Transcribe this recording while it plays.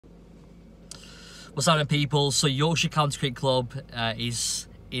What's happening, people? So Yorkshire County Cricket Club is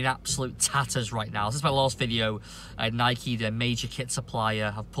in absolute tatters right now. Since my last video, Nike, their major kit supplier,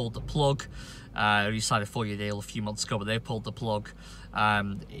 have pulled the plug. We signed a 4-year deal a few months ago, but they've pulled the plug.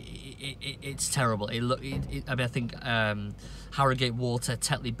 It's terrible. I mean, I think Harrogate Water,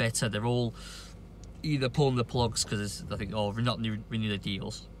 Tetley Bitter, they're all either pulling the plugs because I think, oh, we're not renew the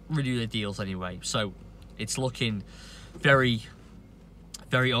deals anyway. So it's looking very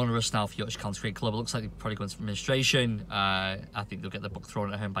onerous now for Yorkshire County Cricket Club. It looks like they're probably going to administration. I think they'll get the book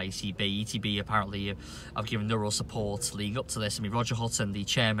thrown at home by ETB. ETB apparently have given no real support leading up to this. I mean, Roger Hutton, the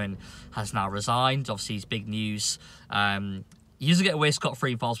chairman, has now resigned. Obviously, it's big news. He doesn't get away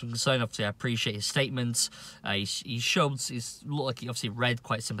scot-free, as far as I'm concerned. Obviously, I appreciate his statements. He showed, he's looked like he obviously read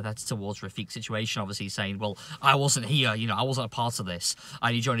quite sympathetic towards Rafiq's situation. Obviously, saying, well, I wasn't here, you know, I wasn't a part of this. I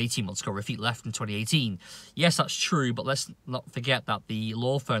only joined 18 months ago. Rafiq left in 2018. Yes, that's true, but let's not forget that the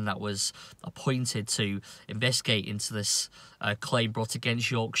law firm that was appointed to investigate into this claim brought against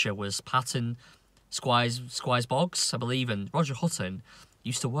Yorkshire was Patton Squires Boggs, I believe, and Roger Hutton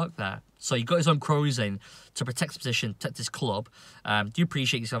used to work there. So he got his own cronies in to protect his position, protect his club. Do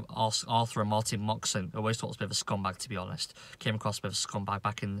appreciate yourself, Arthur and Martin Moxon. I always thought was a bit of a scumbag, to be honest. Came across a bit of a scumbag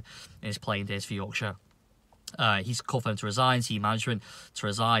back in his playing days for Yorkshire. He's called for them to resign, team management to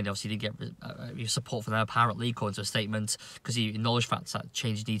resign. Obviously, he didn't get support from them, apparently, according to a statement, because he acknowledged facts that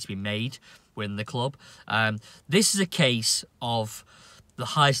changes need to be made within the club. This is a case of the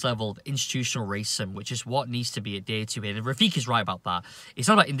highest level of institutional racism, which is what needs to be adhered to here. And Rafiq is right about that. It's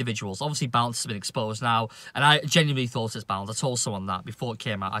not about individuals. Obviously, Balance has been exposed now, and I genuinely thought it's Balance. I told someone that before it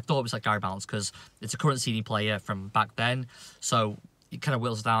came out. I thought it was like Gary Balance because it's a current senior player from back then, so it kind of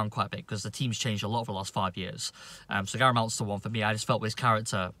whittles down quite a bit because the team's changed a lot for the last 5 years. So Gary Balance is the one for me. I just felt with his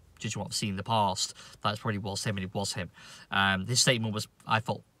character, judging what I've seen in the past, that probably was him, and it was him. His statement was, I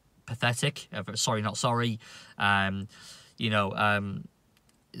felt, pathetic. Sorry, not sorry.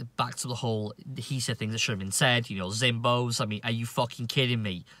 Back to the whole, he said things that should have been said, you know, Zimbos. I mean, are you fucking kidding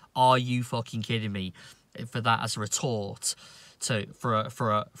me? Are you fucking kidding me? For that as a retort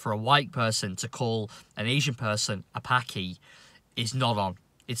for a white person to call an Asian person a Paki is not on.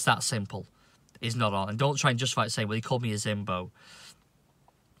 It's that simple. It's not on. And don't try and justify it saying, well, he called me a Zimbo.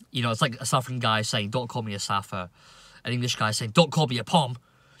 You know, it's like a South African guy saying, don't call me a Safa. An English guy saying, don't call me a Pom.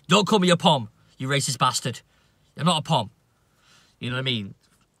 Don't call me a Pom, you racist bastard. I'm not a Pom. You know what I mean?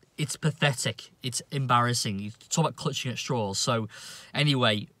 It's pathetic. It's embarrassing. You talk about clutching at straws. So,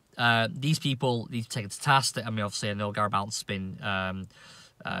 anyway, these people need to take it to task. I mean, obviously, I know Gary Balance has been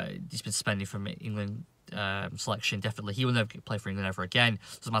he's been suspended from England selection. Definitely, he will never play for England ever again.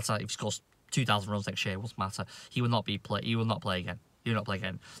 Doesn't matter if he scores 2,000 runs next year. It doesn't matter. He will not play. He will not play again. He will not play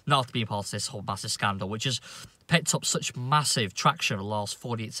again. Not after being part of this whole massive scandal, which has picked up such massive traction over the last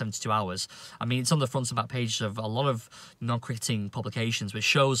 48, 72 hours. I mean, it's on the front and back pages of a lot of non-cricketing publications, which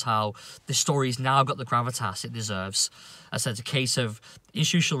shows how the story's now got the gravitas it deserves. As I said, it's a case of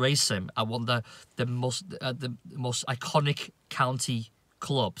institutional racism at one of the most iconic county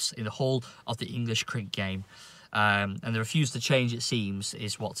clubs in the whole of the English cricket game. And the refuse to change, it seems,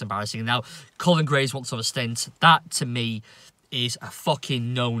 is what's embarrassing. And now, Colin Graves wants to have a stint. That, to me, is a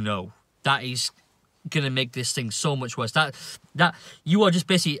fucking no-no. That is going to make this thing so much worse. That you are just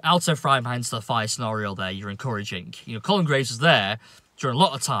basically out of frying pan into the fire scenario there. You're encouraging. You know, Colin Graves was there during a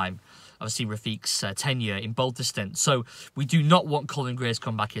lot of time, obviously Rafiq's tenure in both the stints. So we do not want Colin Graves to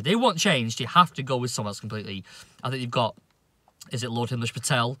come back here. They want changed. You have to go with someone else completely. I think you've got, is it Lord Himlish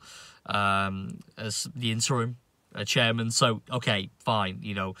Patel as the interim chairman? So, okay, fine,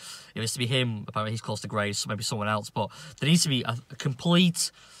 you know, if it's to be him, apparently he's close to Graves, so maybe someone else, but there needs to be a complete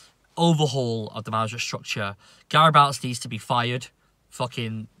overhaul of the management structure. Gary Balance needs to be fired.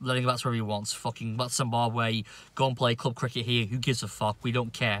 Fucking letting him back to wherever he wants. Fucking let Zimbabwe go and play club cricket here. Who gives a fuck? We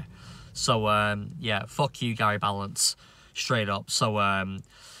don't care. So, yeah, fuck you, Gary Balance, straight up. So,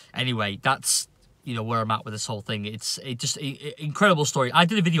 anyway, that's, you know, where I'm at with this whole thing. It's just an incredible story. I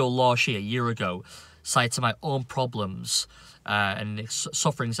did a video last year, a year ago, citing my own problems and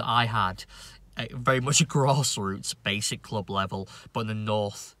sufferings that I had, very much a grassroots, basic club level, but in the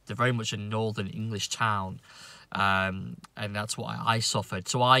north, they're very much a northern English town, and that's what I suffered.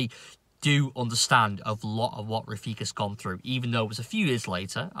 So I do understand a lot of what Rafiq has gone through, even though it was a few years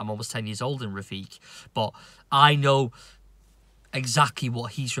later. I'm almost 10 years older than Rafiq, but I know exactly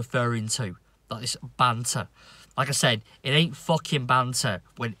what he's referring to. That is banter. Like I said, it ain't fucking banter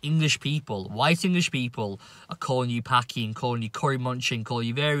when English people, white English people, are calling you packing, calling you curry munching, calling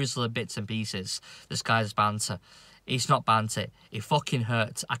you various other bits and pieces. This guy's banter. It's not banter. It fucking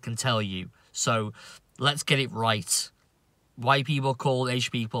hurts, I can tell you. So, let's get it right. White people call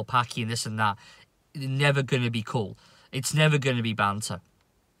Asian people packing, this and that. never going to be cool. It's never going to be banter.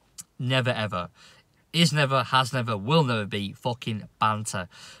 Never, ever. Is never, has never, will never be fucking banter.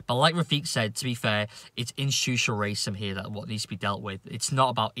 But like Rafiq said, to be fair, it's institutional racism here that what needs to be dealt with. It's not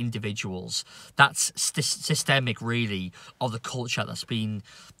about individuals. That's systemic, really, of the culture that's been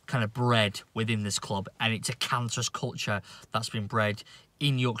kind of bred within this club. And it's a cancerous culture that's been bred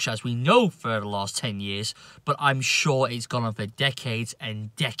in Yorkshire, as we know, for the last 10 years. But I'm sure it's gone on for decades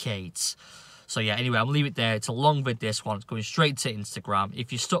and decades. So yeah, anyway, I'll leave it there. It's a long vid, this one. It's going straight to Instagram.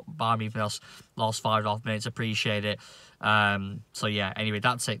 If you stuck by me for the last 5.5 minutes, appreciate it. So yeah, anyway,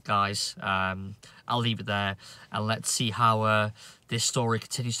 that's it, guys. I'll leave it there, and let's see how this story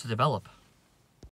continues to develop.